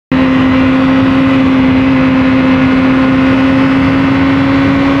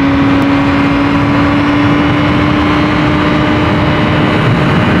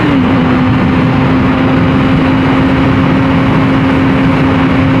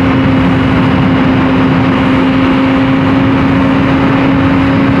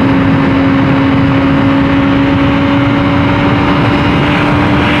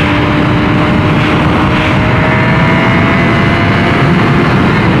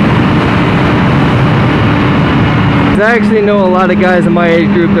I actually know a lot of guys in my age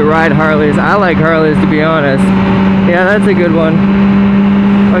group that ride Harleys. I like Harleys, to be honest. Yeah, that's a good one.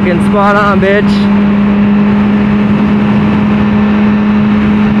 Fucking spot on, bitch.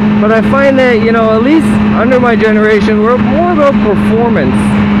 But I find that, you know, at least under my generation, we're more about performance.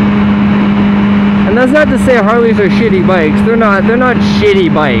 And that's not to say Harleys are shitty bikes. They're not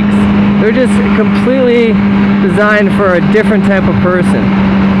shitty bikes. They're just completely designed for a different type of person.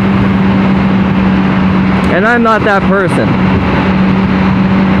 And I'm not that person.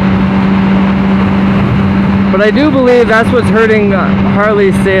 But I do believe that's what's hurting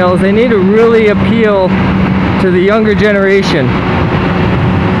Harley sales. They need to really appeal to the younger generation.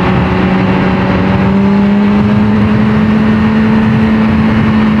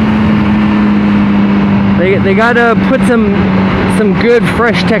 They gotta put some good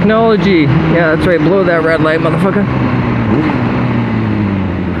fresh technology. Yeah, that's right, blow that red light, motherfucker.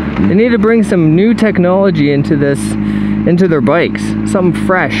 They need to bring some new technology into their bikes. Something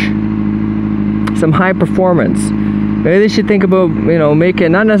fresh. Some high performance. Maybe they should think about, you know,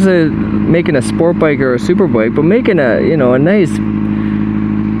 making, not necessarily making a sport bike or a super bike, but making a, you know, a nice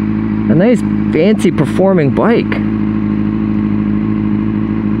fancy performing bike.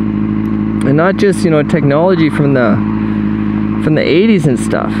 And not just, you know, technology from the 80s and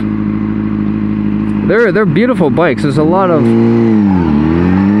stuff. They're beautiful bikes. There's a lot of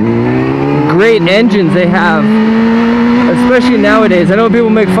great engines they have, especially nowadays. I know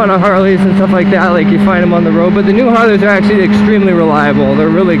people make fun of Harleys and stuff like that, like you find them on the road, but the new Harleys are actually extremely reliable. They're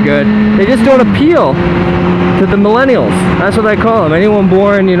really good. They just don't appeal to the millennials. That's what I call them. Anyone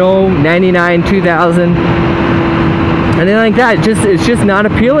born, you know, 99, 2000, anything like that. It's just not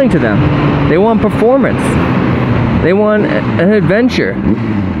appealing to them. They want performance. They want an adventure.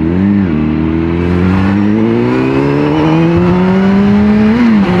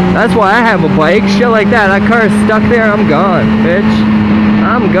 That's why I have a bike. Shit like that. That car is stuck there. I'm gone, bitch.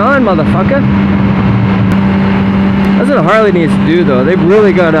 I'm gone, motherfucker. That's what Harley needs to do, though. They've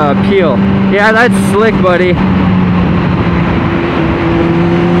really got to appeal. Yeah, that's slick, buddy.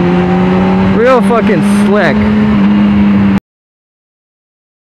 Real fucking slick.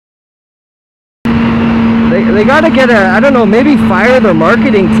 They gotta get I don't know, maybe fire their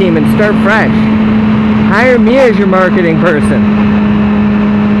marketing team and start fresh. Hire me as your marketing person.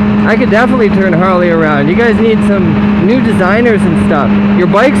 I could definitely turn Harley around. You guys need some new designers and stuff. Your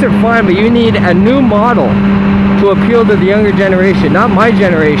bikes are fine, but you need a new model to appeal to the younger generation. Not my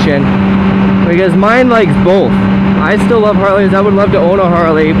generation, because mine likes both. I still love Harleys. I would love to own a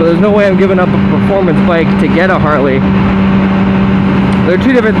Harley, but there's no way I'm giving up a performance bike to get a Harley. They're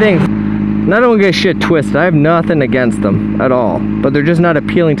two different things. And I don't get shit twisted. I have nothing against them at all. But they're just not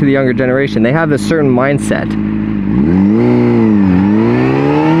appealing to the younger generation. They have this certain mindset.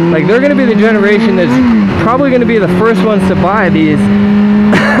 Like, they're going to be the generation that's probably going to be the first ones to buy these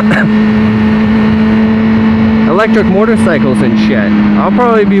electric motorcycles and shit. I'll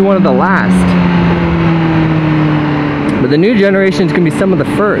probably be one of the last. But the new generation's going to be some of the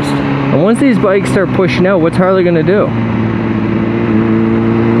first. And once these bikes start pushing out, what's Harley going to do?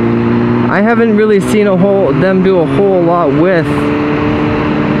 I haven't really seen them do a whole lot with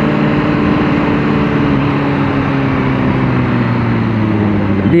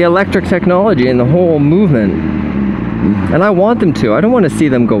the electric technology and the whole movement. And I want them to. I don't want to see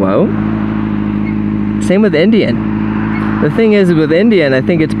them go out. Same with Indian. The thing is, with Indian, I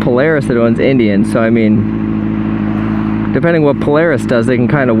think it's Polaris that owns Indian. So, I mean, depending what Polaris does, they can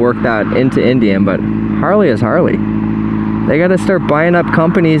kind of work that into Indian. But Harley is Harley. They got to start buying up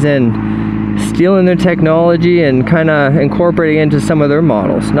companies and stealing their technology and kind of incorporating into some of their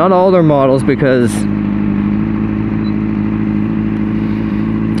models. Not all their models, because...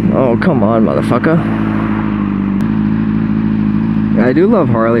 Oh, come on, motherfucker. Yeah, I do love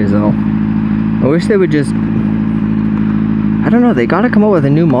Harleys, though. I wish they would just... I don't know, they gotta come up with a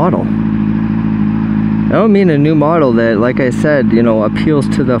new model. I don't mean a new model that, like I said, you know, appeals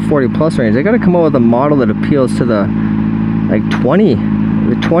to the 40 plus range. They gotta come up with a model that appeals to the, like,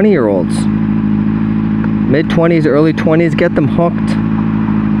 the 20-year-olds. Mid-20s, early 20s, get them hooked.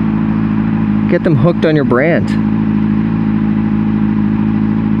 Get them hooked on your brand.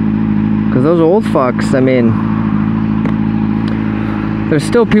 Because those old fucks, I mean, there's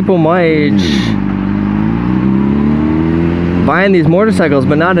still people my age buying these motorcycles,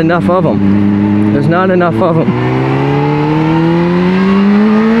 but not enough of them. There's not enough of them.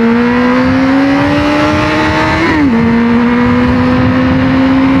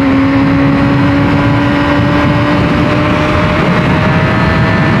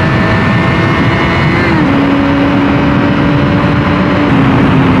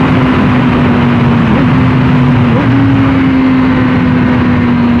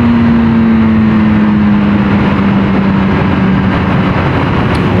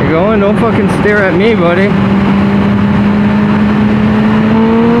 clear at me, buddy.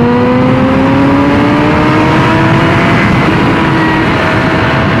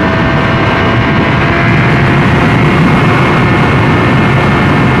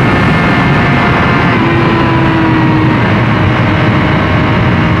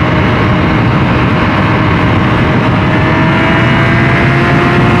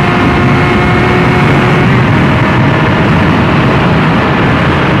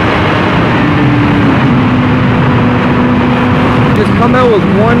 Come out with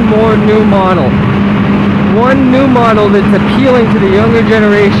one more new model. One new model that's appealing to the younger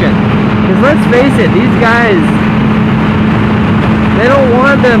generation. Because let's face it, these guys, they don't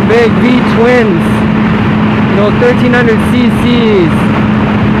want them big V-twins, you know, 1300 cc's.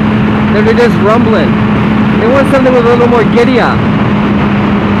 They're just rumbling. They want something with a little more giddy up.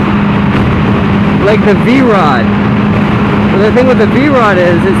 Like the V-Rod. But the thing with the V-Rod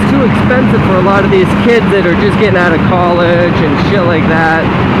is it's too expensive for a lot of these kids that are just getting out of college and shit like that.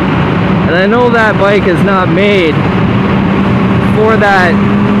 And I know that bike is not made for that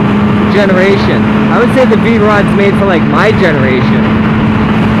generation. I would say the V-Rod's made for like my generation.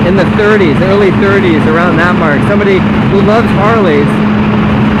 In the 30s, early 30s, around that mark. Somebody who loves Harleys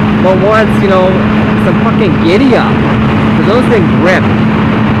but wants, you know, some fucking giddy up. Because those things rip.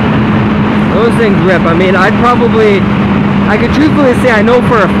 Those things rip. I mean, I could truthfully say I know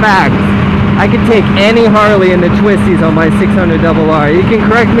for a fact I could take any Harley in the twisties on my 600RR. You can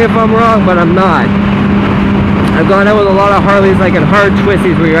correct me if I'm wrong, but I'm not. I've gone out with a lot of Harleys like in hard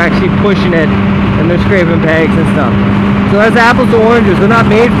twisties where you're actually pushing it and they're scraping pegs and stuff. So that's apples to oranges. They're not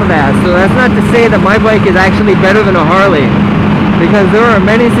made for that. So that's not to say that my bike is actually better than a Harley, because there are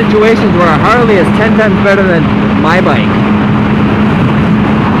many situations where a Harley is 10 times better than my bike.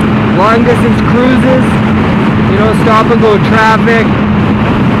 Long distance cruises, you know, stop and go traffic,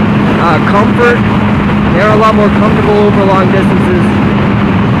 comfort. They're a lot more comfortable over long distances.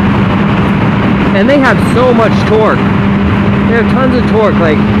 And they have so much torque. They have tons of torque.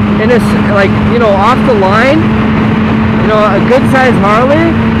 Like, in a, like, you know, off the line, you know, a good sized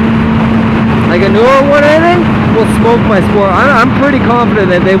Harley, like a newer one, I think, will smoke my sport. I'm pretty confident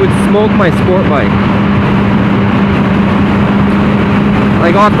that they would smoke my sport bike.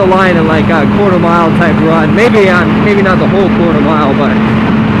 Like off the line in like a quarter-mile type run. Maybe not the whole quarter-mile, but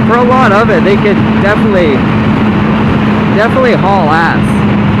for a lot of it, they could definitely haul ass.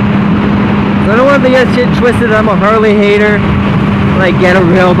 So I don't want to get shit twisted. I'm a Harley hater. Like, get a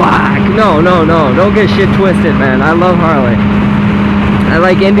real bike. No. Don't get shit twisted, man. I love Harley. I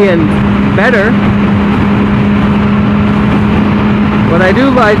like Indian better. But I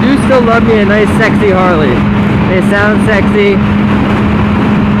do still love me a nice, sexy Harley. They sound sexy.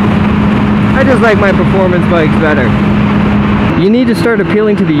 I just like my performance bikes better. You need to start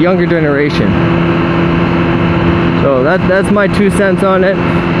appealing to the younger generation. So that's my 2 cents on it.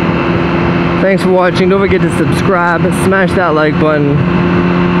 Thanks for watching. Don't forget to subscribe, smash that like button,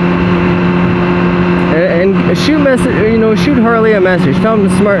 and shoot Harley a message. Tell them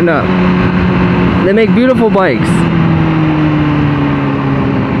to smarten up. They make beautiful bikes.